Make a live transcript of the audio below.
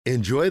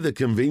Enjoy the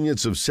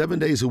convenience of 7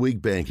 days a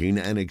week banking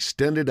and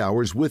extended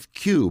hours with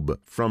Cube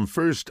from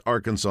First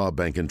Arkansas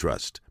Bank and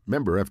Trust.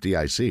 Member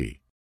FDIC.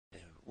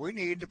 We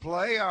need to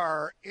play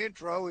our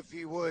intro, if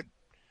you would,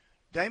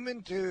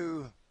 Damon,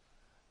 to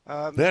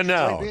And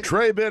now,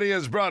 Trey Biddy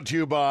is brought to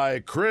you by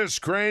Chris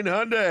Crane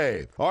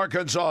Hyundai,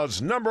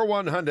 Arkansas's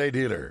 #1 Hyundai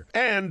dealer,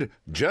 and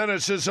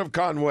Genesis of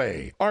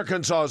Conway,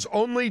 Arkansas's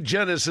only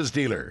Genesis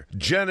dealer.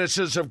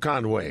 Genesis of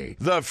Conway,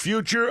 the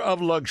future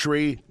of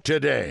luxury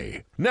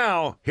today.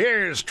 Now,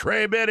 here's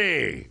Trey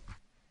Biddy.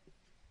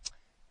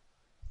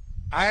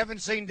 I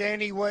haven't seen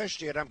Danny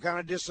West yet. I'm kind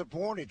of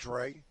disappointed,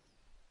 Trey.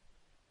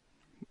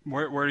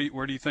 Where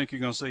do you think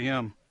you're going to see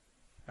him?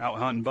 Out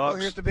hunting bucks?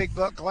 Well, here's the Big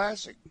Buck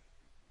Classic.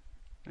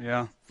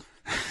 Yeah.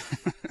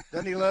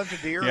 Doesn't he love to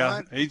deer yeah,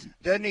 hunt?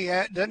 Doesn't he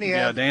have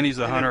Danny's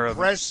a hunter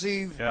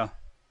impressive. Yeah.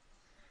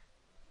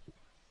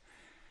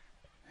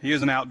 He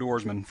is an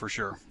outdoorsman for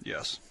sure,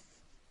 yes.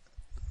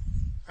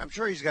 I'm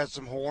sure he's got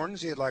some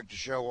horns he'd like to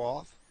show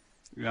off.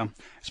 Yeah.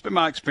 It's been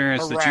my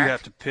experience that you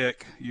have to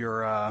pick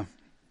your I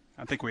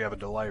think we have a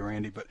delay,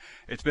 Randy, but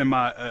it's been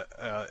my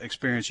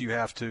experience you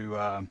have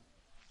to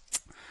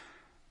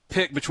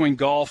pick between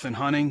golf and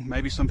hunting.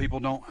 Maybe some people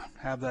don't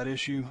have that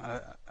issue.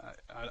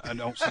 I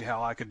don't see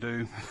how I could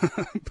do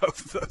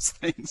both of those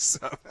things.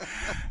 So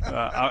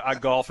I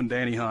golf and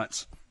Danny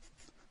hunts.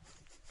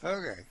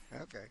 Okay.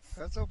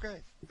 That's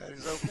okay. That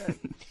is okay.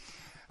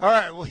 All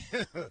right.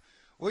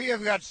 We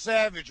have got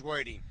Savage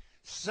waiting.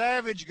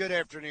 Savage, good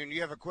afternoon.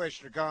 You have a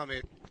question or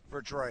comment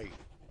for Trey?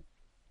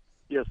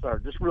 Yes,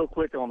 sir. Just real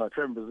quick on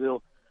Trevor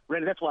Brazile.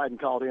 Randy, that's why I haven't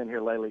called in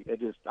here lately.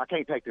 I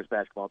can't take this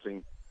basketball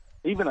team.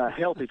 Even a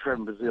healthy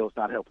Trevor Brazile is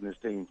not helping this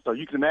team. So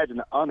you can imagine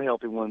the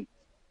unhealthy one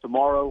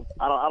tomorrow.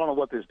 I don't know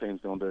what this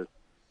team's going to do.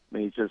 I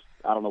mean,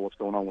 I don't know what's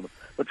going on with them.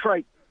 But,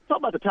 Trey, talk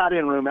about the tight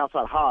end room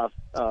outside Haas.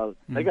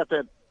 They got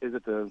that, is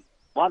it the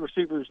wide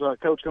receivers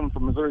coach coming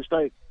from Missouri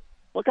State?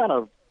 What kind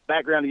of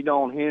background do you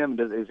know on him?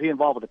 Is he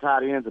involved with the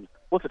tight ends? And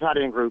what's the tight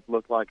end group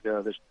look like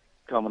this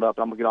coming up?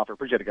 I'm going to get off here.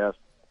 Appreciate it, guys.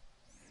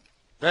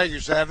 Thank you,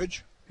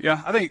 Savage.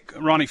 Yeah, I think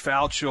Ronnie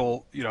Fouch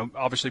will,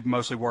 obviously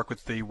mostly work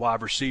with the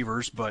wide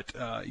receivers, but,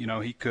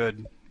 he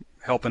could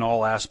help in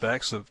all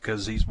aspects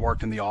because he's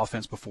worked in the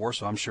offense before,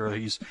 so I'm sure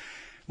he's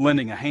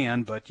lending a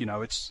hand, but,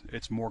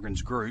 it's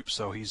Morgan's group,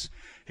 so he's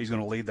going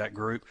to lead that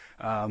group.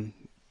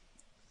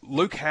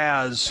 Luke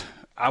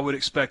I would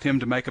expect him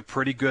to make a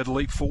pretty good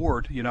leap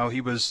forward.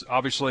 He was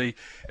obviously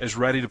as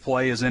ready to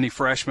play as any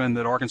freshman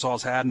that Arkansas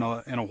has had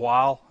in a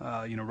while,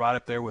 right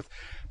up there with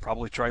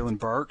probably Traylon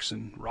Burks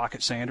and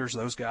Rocket Sanders,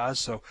 those guys.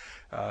 So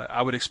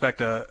I would expect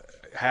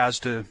Has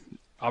to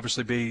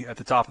obviously be at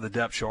the top of the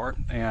depth chart.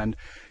 And,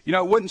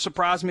 it wouldn't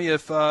surprise me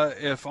if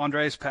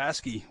Andreas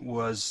Paskey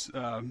was,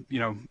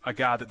 a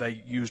guy that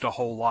they used a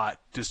whole lot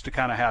just to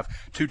kind of have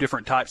two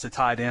different types of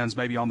tight ends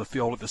maybe on the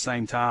field at the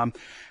same time.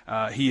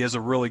 He is a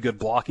really good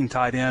blocking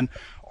tight end.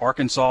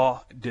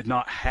 Arkansas did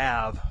not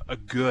have a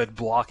good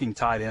blocking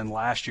tight end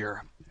last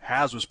year.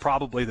 Has was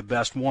probably the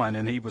best one,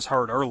 and he was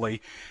hurt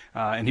early,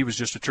 and he was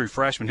just a true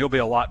freshman. He'll be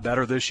a lot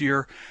better this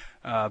year,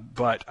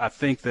 but I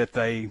think that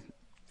they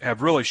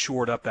have really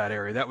shored up that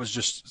area. That was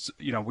just,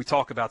 we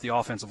talk about the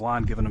offensive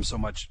line giving them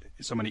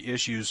so many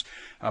issues,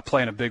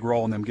 playing a big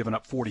role in them giving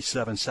up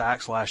 47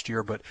 sacks last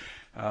year. But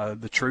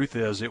the truth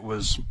is it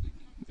was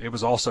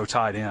also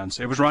tight ends.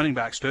 It was running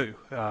backs too,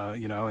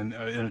 in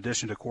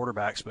addition to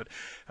quarterbacks. But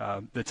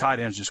the tight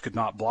ends just could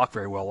not block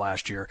very well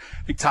last year.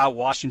 I think Ty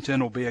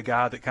Washington will be a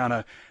guy that kind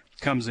of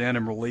comes in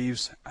and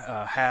relieves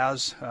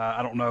Has.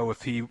 I don't know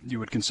if you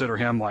would consider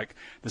him like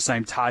the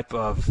same type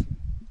of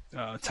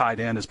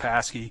tight end as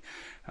Paskey.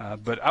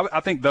 But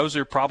I think those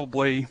are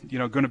probably,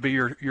 going to be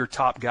your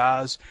top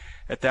guys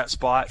at that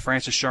spot.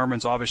 Francis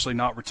Sherman's obviously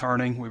not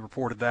returning. We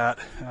reported that,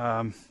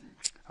 I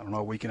don't know,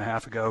 a week and a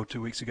half ago,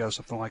 2 weeks ago,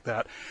 something like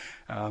that.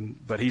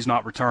 But he's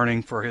not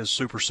returning for his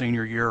super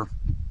senior year.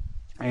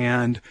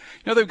 And,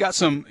 they've got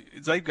some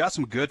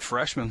good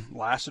freshmen.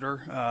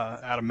 Lassiter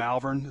out of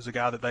Malvern is a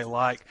guy that they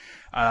like.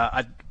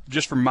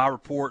 Just from my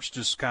reports,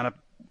 just kind of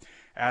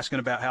asking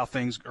about how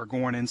things are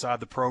going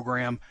inside the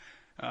program.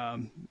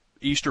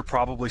 Easter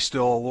probably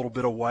still a little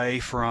bit away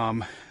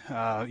from,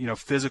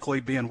 physically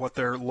being what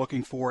they're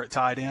looking for at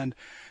tight end.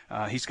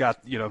 He's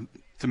got,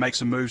 to make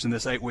some moves in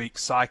this 8-week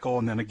cycle.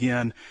 And then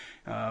again,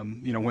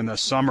 when the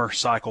summer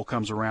cycle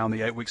comes around,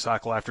 the 8-week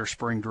cycle after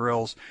spring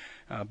drills.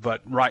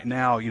 But right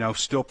now,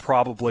 still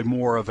probably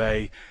more of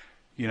a,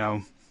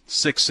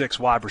 6'6"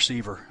 wide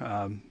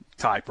receiver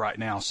type right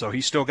now. So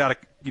he's still got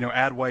to,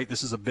 add weight.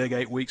 This is a big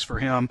 8 weeks for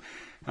him.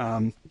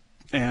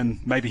 And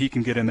maybe he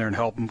can get in there and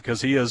help him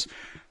because he is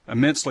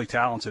immensely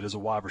talented as a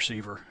wide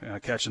receiver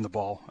catching the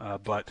ball.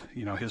 But,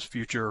 his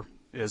future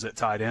is at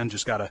tight end.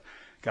 Just got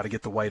to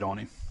get the weight on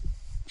him.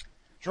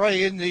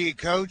 Trey, isn't the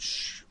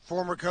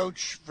former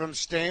coach from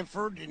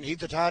Stanford, and he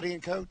the tight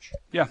end coach?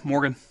 Yeah,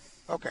 Morgan.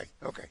 Okay.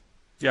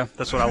 Yeah,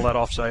 that's what I let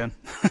off saying.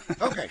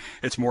 Okay.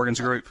 It's Morgan's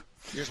group.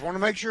 Just want to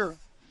make sure.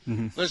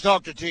 Mm-hmm. Let's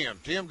talk to Tim.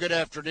 Tim, good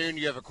afternoon.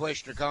 You have a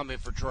question or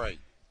comment for Trey?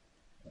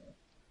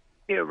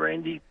 Yeah,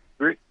 Randy.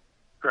 Great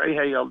Trey,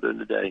 how y'all doing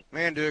today?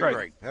 Man, doing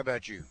great. How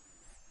about you?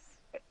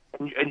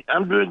 And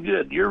I'm doing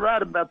good. You're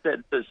right about that.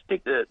 The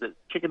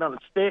chicken on a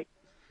stick.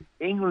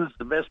 England's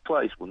the best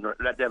place when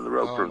right down the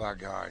road. Oh my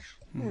gosh,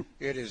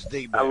 it is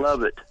the best. I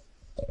love it.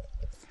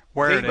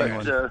 Where in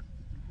England?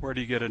 Where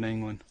do you get it in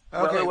England?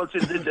 Okay. Well,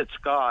 it's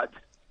Scott.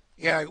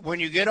 Yeah, when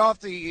you get off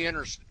the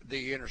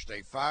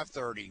interstate,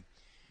 530,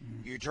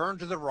 you turn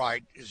to the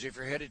right as if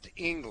you're headed to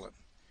England.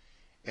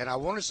 And I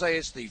want to say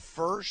it's the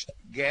first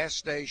gas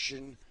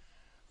station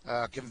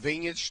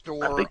convenience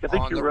store I think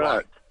on the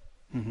right.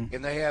 Mm-hmm.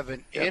 And they have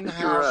an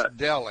in-house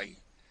deli.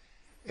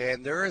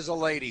 And there is a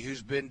lady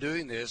who's been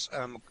doing this.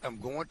 I'm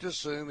going to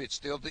assume it's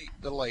still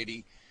the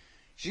lady.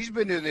 She's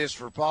been doing this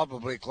for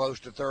probably close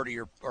to 30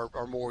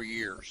 or more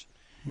years.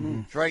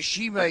 Trey,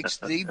 she makes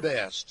the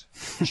best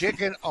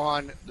chicken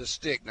on the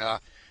stick. Now,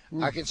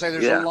 I can say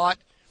there's a lot.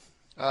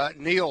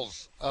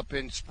 Neil's up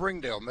in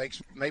Springdale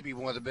makes maybe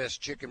one of the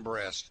best chicken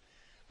breasts.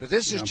 But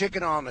this is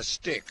chicken on a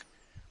stick,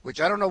 which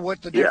I don't know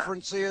what the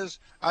difference is.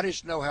 I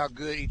just know how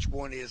good each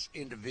one is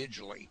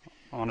individually.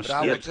 But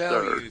I will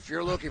tell you, if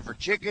you're looking for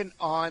chicken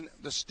on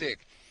the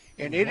stick,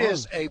 and it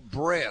is a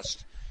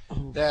breast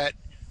that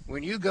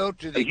when you go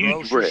to the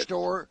grocery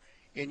store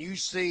and you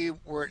see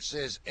where it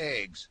says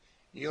eggs,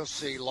 you'll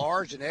see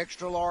large and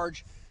extra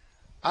large.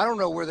 I don't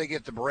know where they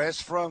get the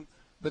breast from,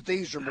 but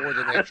these are more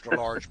than extra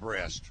large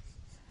breast.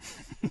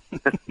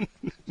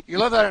 You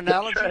love that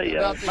analogy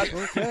about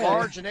the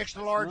large and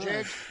extra large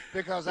eggs?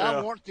 Because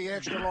I want the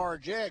extra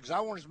large eggs.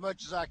 I want as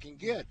much as I can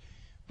get.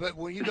 But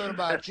when you go to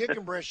buy a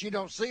chicken breast, you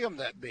don't see them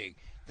that big.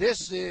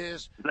 This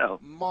is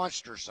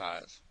monster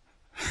size.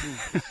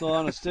 So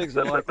on a stick, does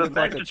it look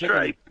like a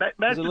chicken?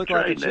 Does it look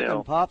like a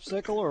chicken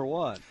popsicle or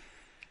what?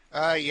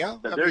 Yeah.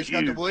 It's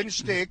got the wooden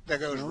stick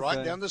that goes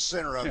right down the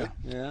center of it.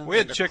 Yeah. We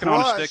had chicken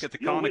on a stick at the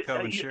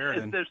Conoco in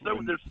Sheridan.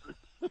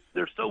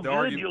 They're so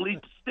good, you'll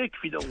eat the stick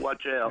if you don't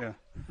watch out. Yeah.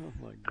 Oh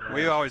my God.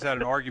 We always had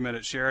an argument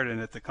at Sheridan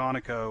at the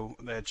Conoco.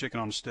 They had chicken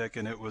on a stick,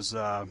 and it was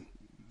the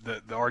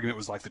argument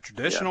was like the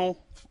traditional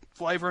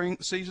flavoring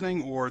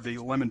seasoning or the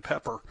lemon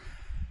pepper.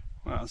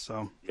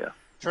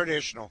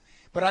 Traditional.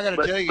 But I got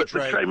to tell you,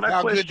 Trey,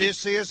 how good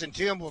this is, and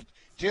Tim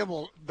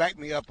will back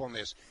me up on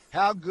this.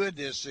 How good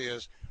this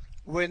is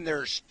when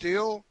there's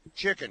still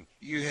chicken.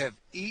 You have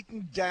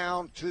eaten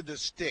down to the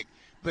stick,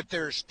 but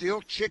there's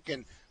still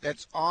chicken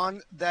that's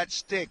on that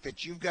stick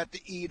that you've got to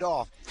eat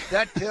off.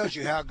 That tells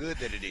you how good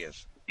that it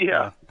is.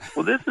 Yeah.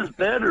 Well, this is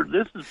better.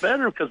 This is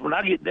better because when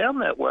I get down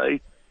that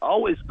way, I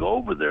always go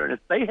over there, and if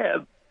they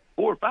have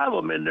 4 or 5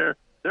 of them in there,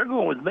 they're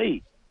going with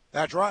me.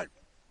 That's right.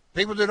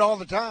 People do it all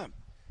the time.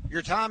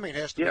 Your timing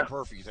has to be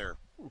perfect there.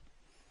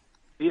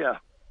 Yeah.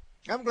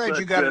 I'm glad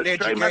you got an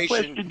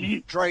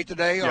education, Trey,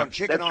 today on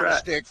chicken on a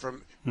stick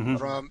from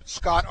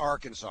Scott,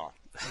 Arkansas.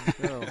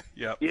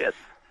 Yep. Yes.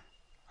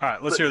 All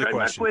right, let's hear the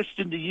question. My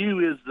question to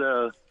you is,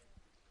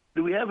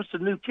 do we have us a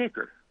new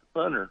kicker,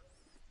 punter?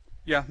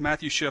 Yeah,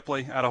 Matthew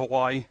Shipley out of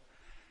Hawaii.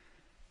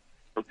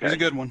 Okay. He's a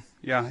good one.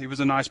 Yeah, he was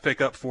a nice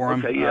pickup for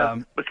him. Okay, yeah.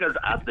 Because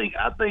I think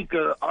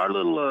our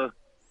little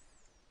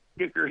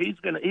kicker, he's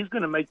gonna get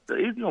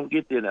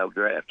the NFL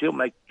draft. He'll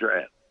make the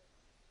draft.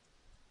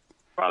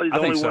 Probably the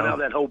only one out of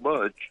that whole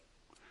bunch.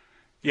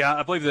 Yeah,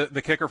 I believe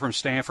the kicker from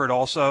Stanford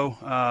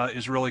also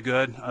is really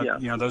good.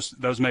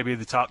 Those may be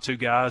the top 2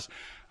 guys.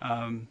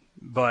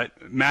 But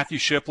Matthew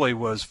Shipley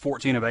was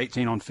 14 of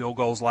 18 on field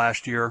goals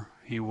last year.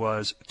 He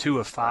was 2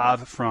 of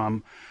 5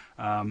 from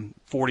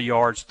 40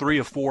 yards, 3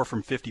 of 4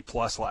 from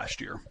 50-plus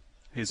last year.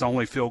 His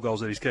only field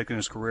goals that he's kicked in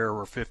his career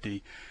were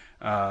 50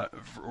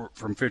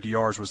 from 50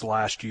 yards was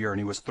last year, and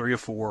he was 3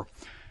 of 4.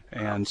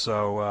 And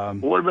so,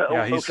 what about?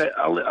 I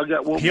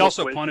got one. He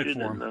also punted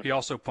for him. He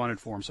also punted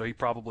for him, so he'd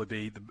probably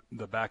be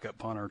the backup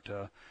punter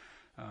to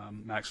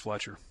Max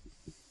Fletcher.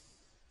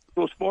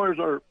 Well, as far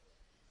as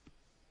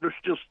they're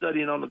still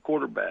studying on the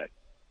quarterback.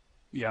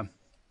 Yeah.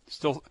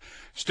 Still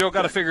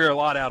got to figure a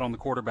lot out on the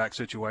quarterback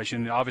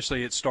situation.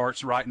 Obviously, it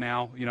starts right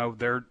now.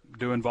 They're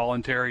doing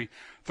voluntary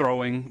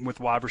throwing with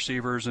wide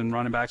receivers and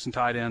running backs and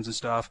tight ends and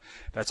stuff.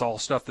 That's all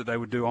stuff that they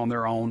would do on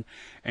their own.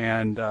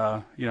 And,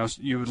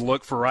 you would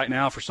look for right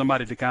now for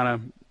somebody to kind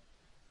of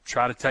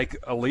try to take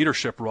a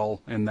leadership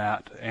role in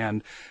that.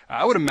 And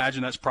I would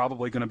imagine that's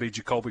probably going to be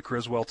Jacoby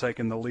Criswell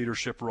taking the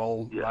leadership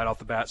role right off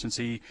the bat since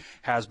he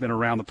has been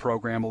around the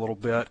program a little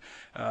bit.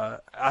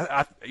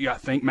 I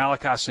think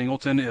Malachi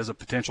Singleton is a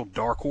potential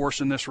dark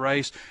horse in this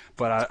race,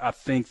 but I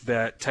think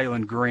that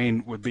Taylon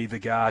Green would be the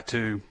guy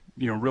to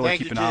really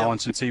keep an eye on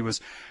since he was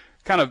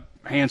kind of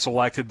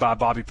hand-selected by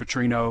Bobby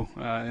Petrino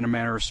in a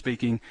manner of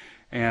speaking.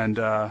 And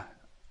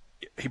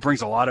he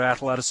brings a lot of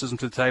athleticism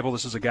to the table.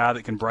 This is a guy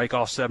that can break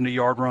off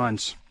 70-yard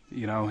runs.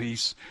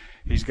 He's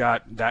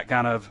got that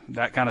kind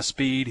of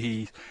speed.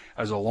 He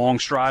is a long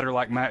strider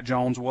like Matt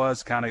Jones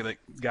was, kind of the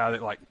guy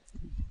that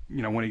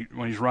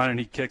when he's running,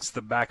 he kicks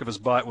the back of his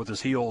butt with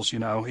his heels.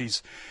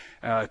 He's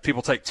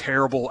people take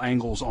terrible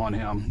angles on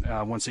him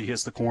once he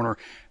hits the corner.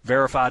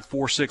 Verified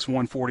 4.6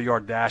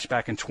 140-yard dash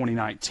back in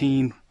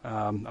 2019.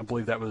 I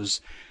believe that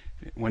was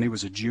when he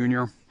was a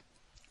junior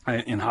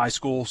in high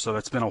school, so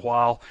that's been a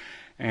while.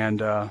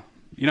 And,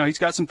 he's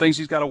got some things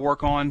he's got to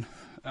work on,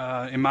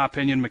 in my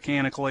opinion,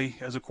 mechanically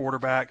as a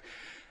quarterback.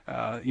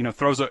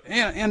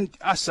 And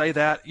I say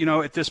that,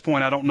 at this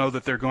point, I don't know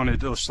that they're going to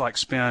just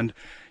spend,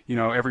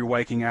 every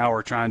waking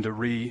hour trying to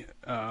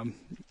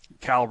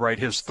calibrate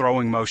his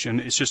throwing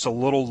motion. It's just a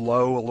little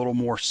low, a little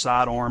more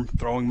sidearm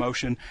throwing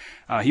motion.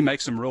 He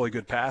makes some really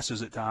good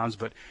passes at times,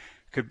 but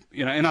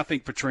and I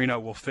think Petrino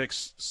will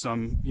fix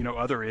some,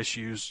 other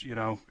issues,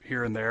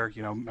 here and there,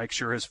 make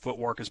sure his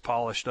footwork is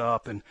polished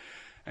up and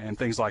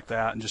things like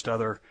that, and just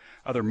other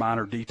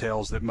minor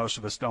details that most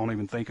of us don't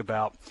even think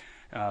about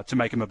to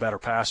make him a better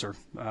passer.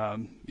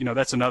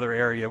 That's another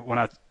area when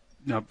I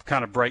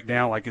kind of break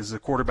down, is the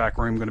quarterback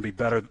room going to be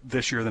better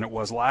this year than it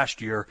was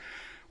last year?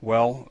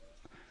 Well,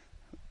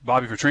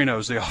 Bobby Petrino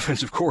is the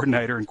offensive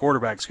coordinator and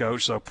quarterbacks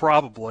coach, so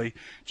probably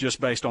just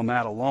based on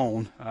that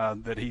alone,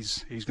 that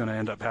he's going to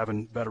end up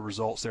having better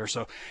results there.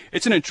 So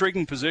it's an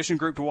intriguing position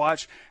group to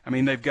watch.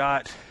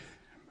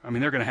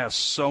 They're going to have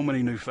so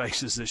many new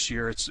faces this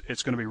year. It's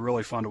going to be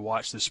really fun to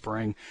watch this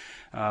spring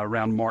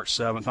around March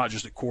 7th, not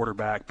just at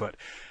quarterback, but,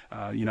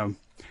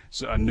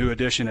 so a new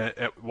addition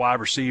at wide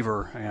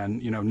receiver,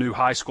 and, new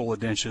high school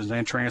additions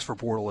and transfer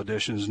portal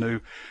additions, new,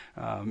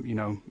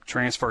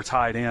 transfer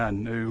tight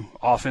end, new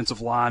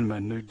offensive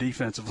linemen, new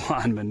defensive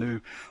linemen,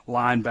 new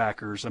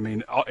linebackers.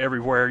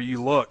 Everywhere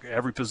you look,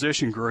 every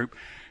position group,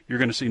 you're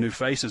going to see new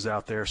faces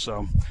out there.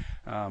 So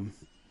I'm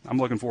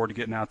looking forward to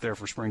getting out there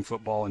for spring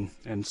football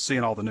and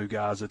seeing all the new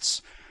guys.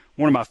 It's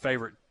one of my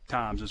favorite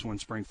times is when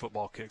spring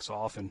football kicks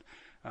off. And,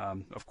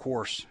 of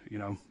course,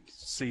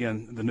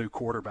 seeing the new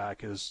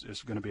quarterback is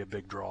going to be a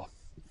big draw.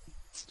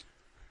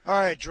 All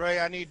right, Trey,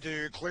 I need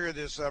to clear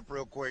this up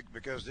real quick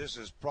because this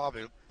is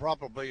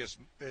probably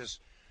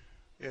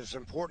as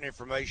important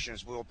information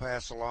as we'll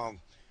pass along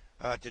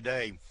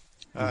today.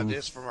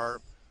 This from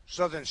our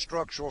Southern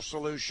Structural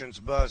Solutions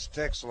Buzz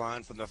text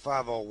line from the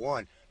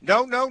 501.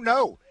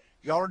 No.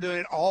 Y'all are doing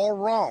it all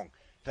wrong.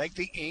 Take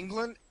the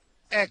England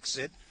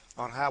exit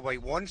on Highway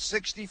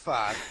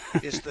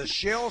 165. It's the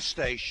Shell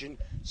station,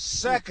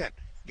 second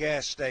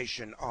gas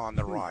station on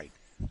the right.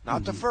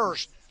 Not the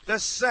first, the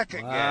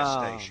second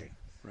gas station.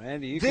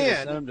 Randy, you could have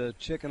sent him to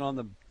chicken on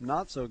the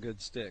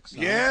not-so-good sticks.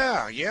 Huh?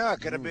 Yeah.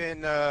 It could have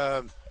been,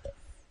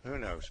 who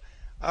knows.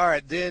 All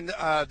right, then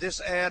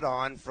this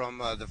add-on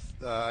from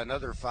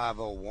another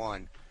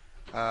 501.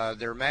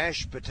 Their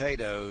mashed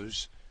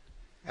potatoes,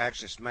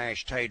 actually it's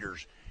mashed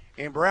taters,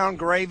 and brown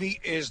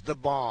gravy is the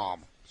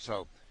bomb.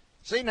 So,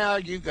 see, now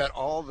you've got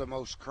all the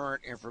most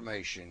current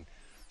information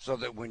so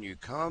that when you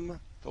come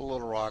to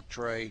Little Rock,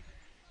 Trey,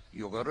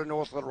 you'll go to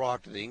North Little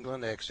Rock to the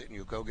England exit, and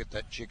you'll go get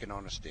that chicken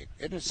on a stick.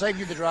 It'll save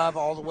you the drive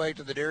all the way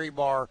to the Dairy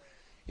Bar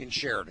in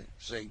Sheridan.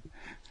 See?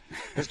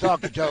 Let's talk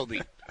to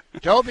Toby.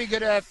 Toby,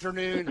 good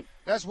afternoon.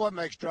 That's what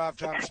makes Drive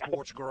Time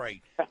Sports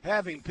great.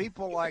 Having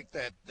people like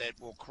that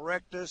will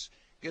correct us,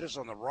 get us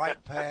on the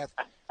right path.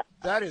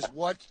 That is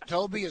what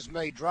Toby has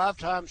made Drive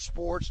Time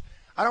Sports.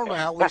 I don't know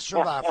how we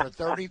survived for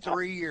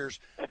 33 years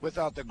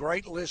without the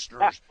great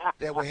listeners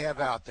that we have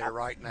out there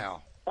right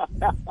now.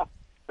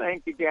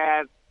 Thank you,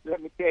 guys.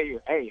 Let me tell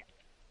you, hey,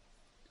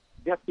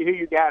 just to hear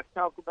you guys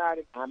talk about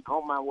it, I'm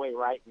on my way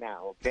right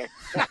now, okay?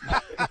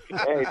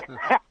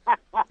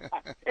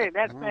 Hey,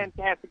 that's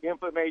fantastic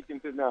information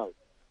to know.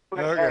 But,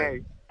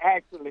 okay.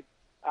 Actually,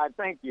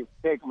 thank you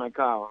for taking my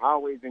call. I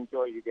always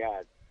enjoy you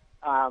guys.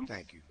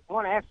 Thank you. I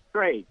want to ask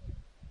Trey,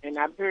 and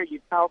I've heard you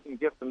talking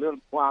just a little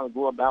while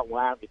ago about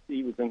wide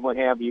receivers and what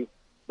have you,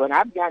 but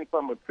I've gotten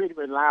from a pretty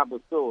reliable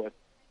source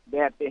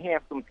that they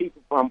have some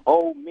people from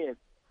Ole Miss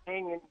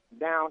hanging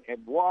down at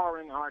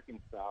Warren,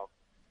 Arkansas,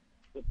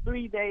 for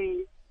 3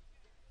 days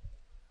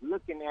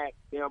looking at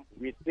them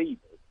receivers.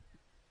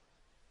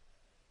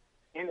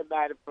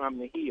 Anybody from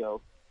the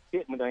Hill,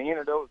 Pittman or any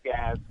of those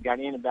guys, got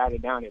anybody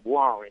down at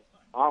Warren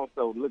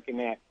also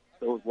looking at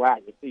those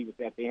wide receivers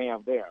that they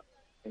have there.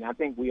 And I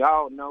think we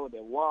all know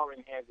that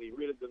Warren has a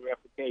really good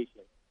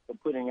reputation for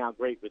putting out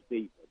great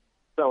receivers.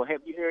 So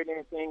have you heard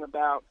anything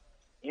about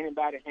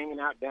anybody hanging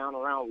out down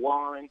around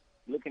Warren,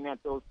 looking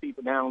at those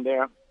people down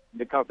there?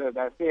 Because, as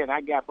I said,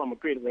 I got from a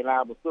pretty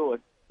reliable source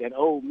that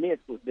Ole Miss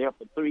was there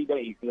for 3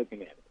 days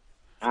looking at it.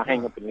 I'll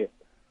hang up and listen.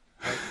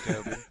 Thank you,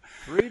 Toby.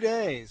 3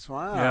 days,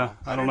 wow. Yeah,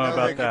 I don't know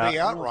about that. Be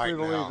out right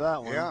believe now.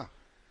 that one.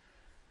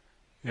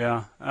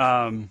 Yeah.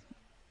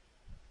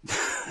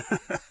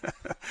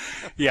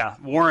 Yeah,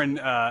 Warren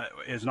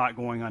is not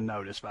going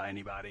unnoticed by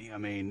anybody.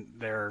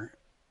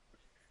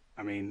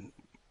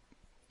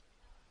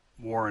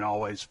 Warren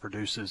always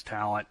produces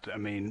talent.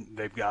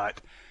 They've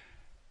got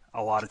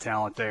a lot of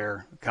talent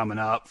there coming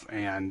up,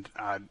 and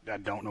I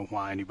don't know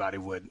why anybody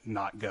would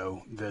not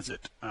go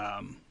visit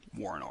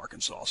Warren,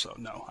 Arkansas. So,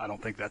 no, I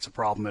don't think that's a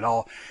problem at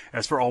all.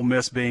 As for Ole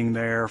Miss being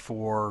there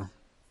for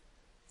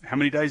how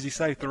many days did he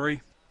say?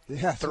 3?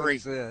 Yeah, 3.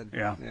 Said.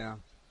 Yeah.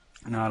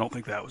 No, I don't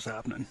think that was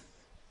happening.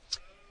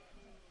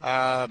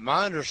 My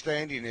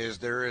understanding is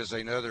there is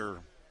another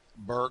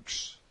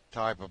Burks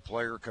type of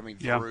player coming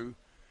through.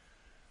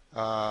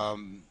 But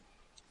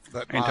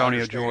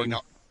Antonio Jordan.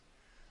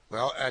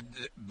 Well,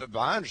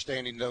 my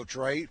understanding, though,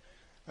 Trey,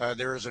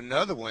 there is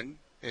another one.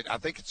 I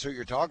think it's who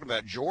you're talking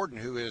about, Jordan,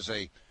 who is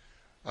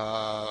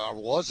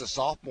was a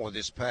sophomore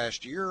this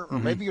past year, or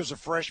maybe he was a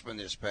freshman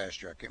this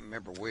past year. I can't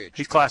remember which.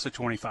 He's class of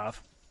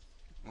 25.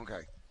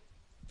 Okay.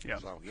 Yeah.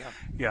 So,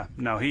 yeah.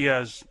 No, he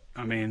has.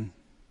 I mean,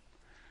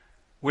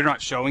 we're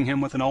not showing him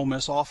with an Ole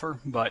Miss offer,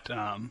 but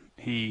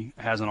he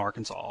has an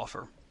Arkansas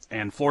offer.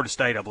 And Florida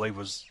State, I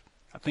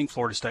think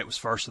Florida State was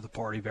first to the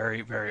party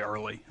very, very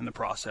early in the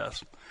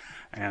process,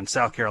 and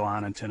South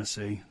Carolina and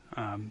Tennessee.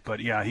 But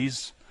yeah, he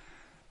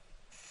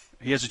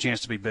has a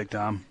chance to be big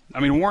time. I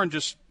mean, Warren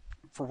just,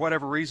 for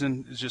whatever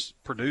reason,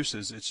 just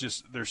produces. It's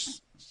just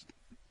there's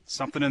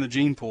something in the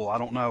gene pool. I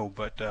don't know,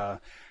 but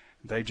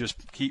they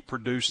just keep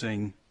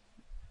producing.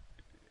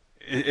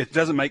 It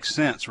doesn't make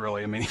sense,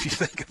 really. I mean, if you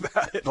think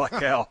about it, like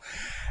how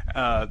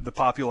the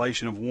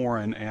population of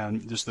Warren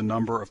and just the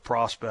number of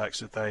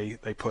prospects that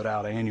they put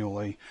out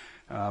annually,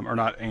 or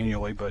not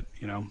annually, but,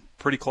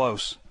 pretty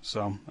close.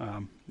 So,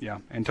 yeah,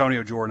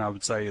 Antonio Jordan, I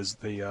would say, is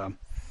the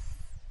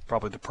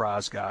probably the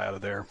prize guy out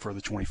of there for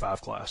the 25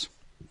 class.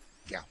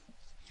 Yeah.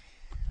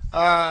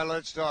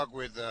 Let's talk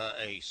with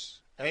Ace.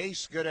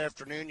 Ace, good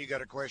afternoon. You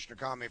got a question or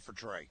comment for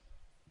Trey?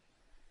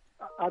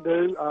 I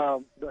do,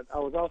 but I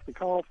was off the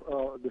call,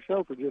 the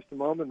show for just a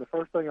moment. The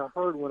first thing I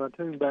heard when I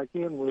tuned back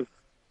in was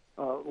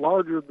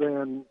larger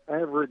than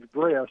average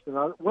breast, and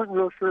I wasn't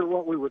real sure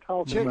what we were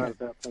talking about at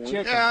that point.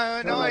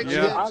 Yeah, no, I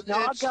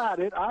got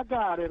it. I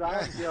got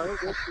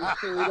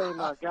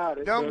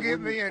it. Don't get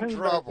me in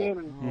trouble.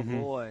 Oh,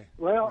 boy.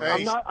 Well,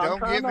 Ace, I'm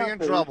don't get me in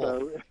trouble.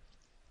 So.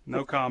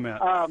 No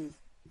comment.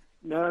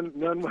 None.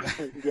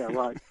 Yeah,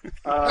 right.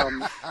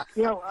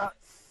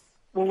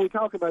 When we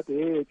talk about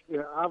the edge,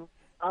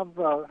 I've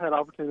had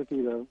opportunity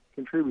to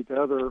contribute to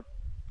other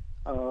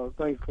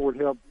things toward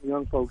help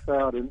young folks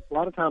out, and a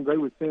lot of times they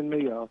would send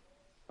me a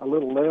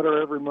little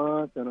letter every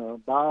month and a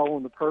bio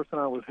on the person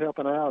I was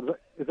helping out.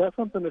 Is that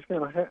something that's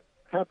going to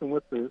happen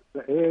with the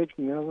edge?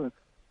 The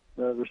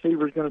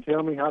receiver's going to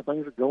tell me how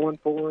things are going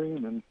for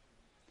him, and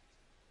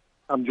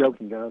I'm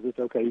joking, guys. It's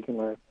okay. You can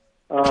laugh.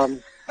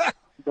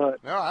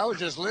 But no, I was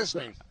just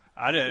listening.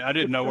 I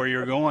didn't know where you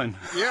were going.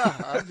 Yeah,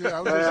 I was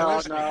just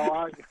listening.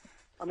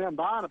 No, I'm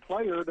buying a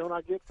player. Don't I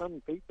get some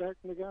feedback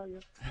from the guy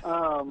yet?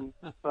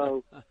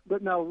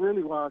 But no,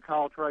 really why I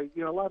call Trey,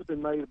 a lot has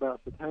been made about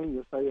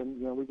Satania saying,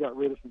 we got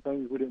rid of some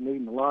things we didn't need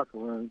in the locker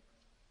room.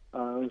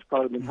 It's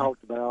probably been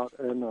talked about.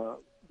 And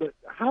but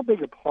how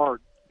big a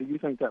part do you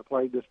think that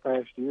played this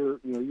past year?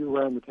 You're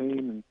around the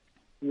team and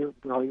you're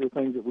probably the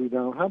things that we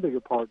don't. How big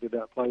a part did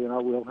that play? And I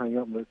will hang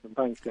up and listen.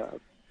 Thanks, guys.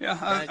 Yeah,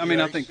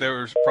 I think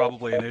there was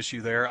probably an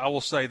issue there. I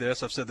will say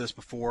this. I've said this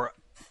before.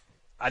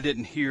 I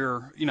didn't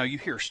hear, you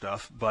hear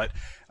stuff, but,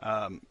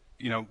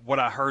 what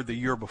I heard the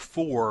year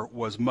before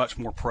was much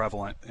more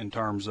prevalent in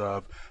terms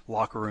of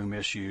locker room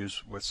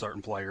issues with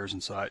certain players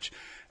and such.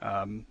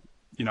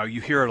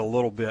 You hear it a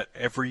little bit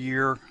every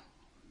year.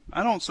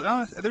 There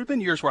have been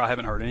years where I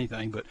haven't heard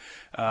anything, but,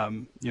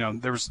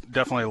 there was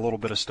definitely a little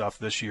bit of stuff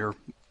this year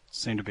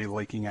seemed to be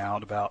leaking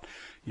out about,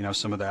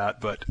 some of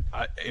that, but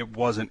it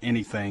wasn't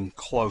anything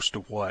close to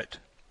what,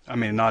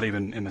 not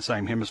even in the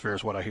same hemisphere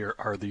as what I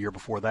heard the year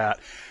before that,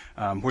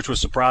 which was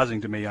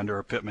surprising to me under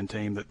a Pittman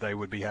team that they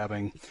would be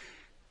having,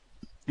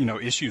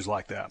 issues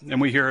like that.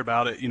 And we hear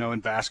about it, in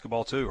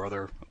basketball too. Are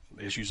there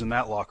issues in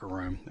that locker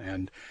room?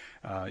 And,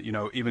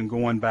 even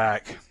going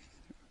back,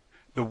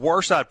 the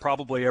worst I'd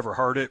probably ever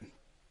heard it,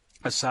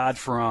 aside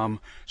from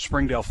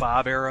Springdale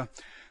 5 era,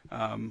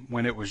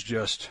 when it was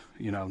just,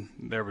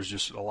 there was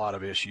just a lot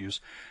of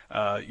issues.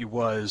 It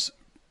was,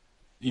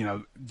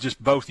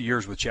 just both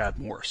years with Chad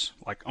Morris,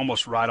 like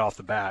almost right off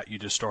the bat, you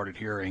just started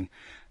hearing,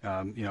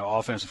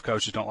 offensive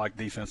coaches don't like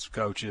defensive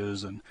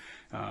coaches, and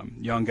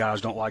young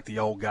guys don't like the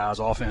old guys.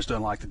 Offense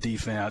doesn't like the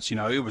defense.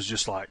 It was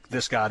just like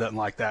this guy doesn't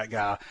like that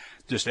guy,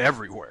 just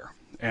everywhere.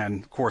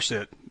 And of course,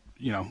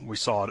 we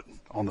saw it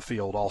on the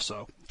field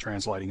also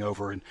translating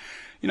over. And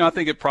I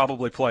think it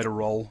probably played a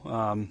role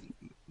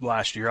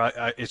last year.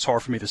 It's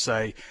hard for me to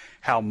say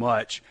how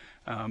much,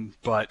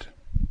 but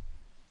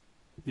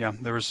yeah,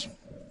 there's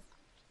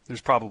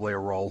probably a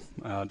role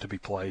to be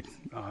played,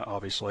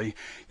 obviously.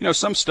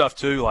 Some stuff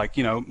too, like,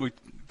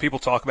 people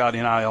talk about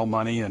NIL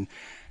money and,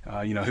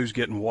 who's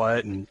getting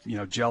what and,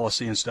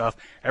 jealousy and stuff.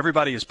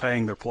 Everybody is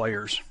paying their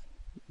players.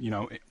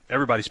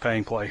 Everybody's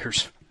paying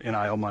players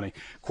NIL money.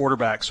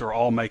 Quarterbacks are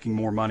all making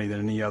more money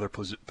than any other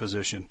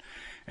position.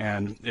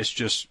 And it's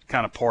just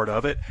kind of part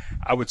of it.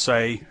 I would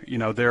say,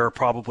 there are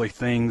probably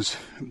things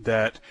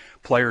that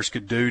players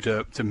could do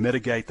to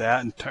mitigate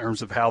that in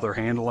terms of how they're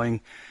handling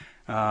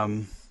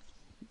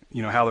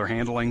how they're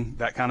handling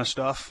that kind of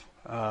stuff.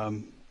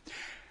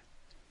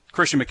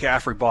 Christian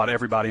McCaffrey bought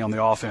everybody on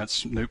the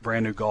offense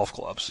brand new golf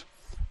clubs,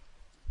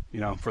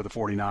 for the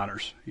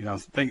 49ers.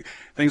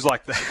 Things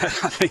like that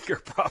I think are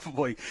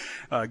probably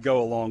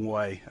go a long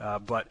way.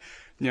 But,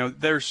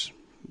 there's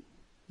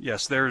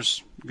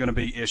going to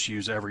be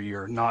issues every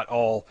year. Not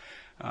all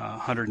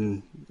 100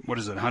 and, what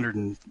is it, 100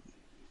 and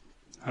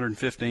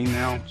 115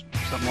 now,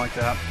 something like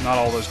that. Not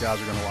all those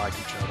guys are going to like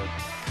each other.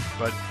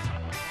 But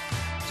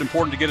it's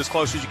important to get as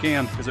close as you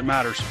can because it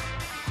matters.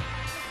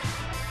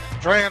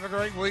 Trey, have a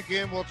great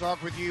weekend. We'll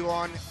talk with you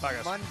on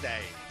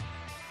Monday.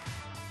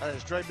 That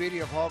is Trey Biddy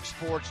of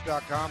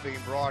Hawksports.com being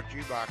brought to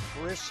you by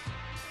Chris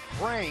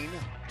Crane,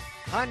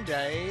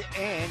 Hyundai,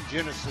 and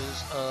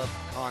Genesis of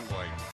Conway.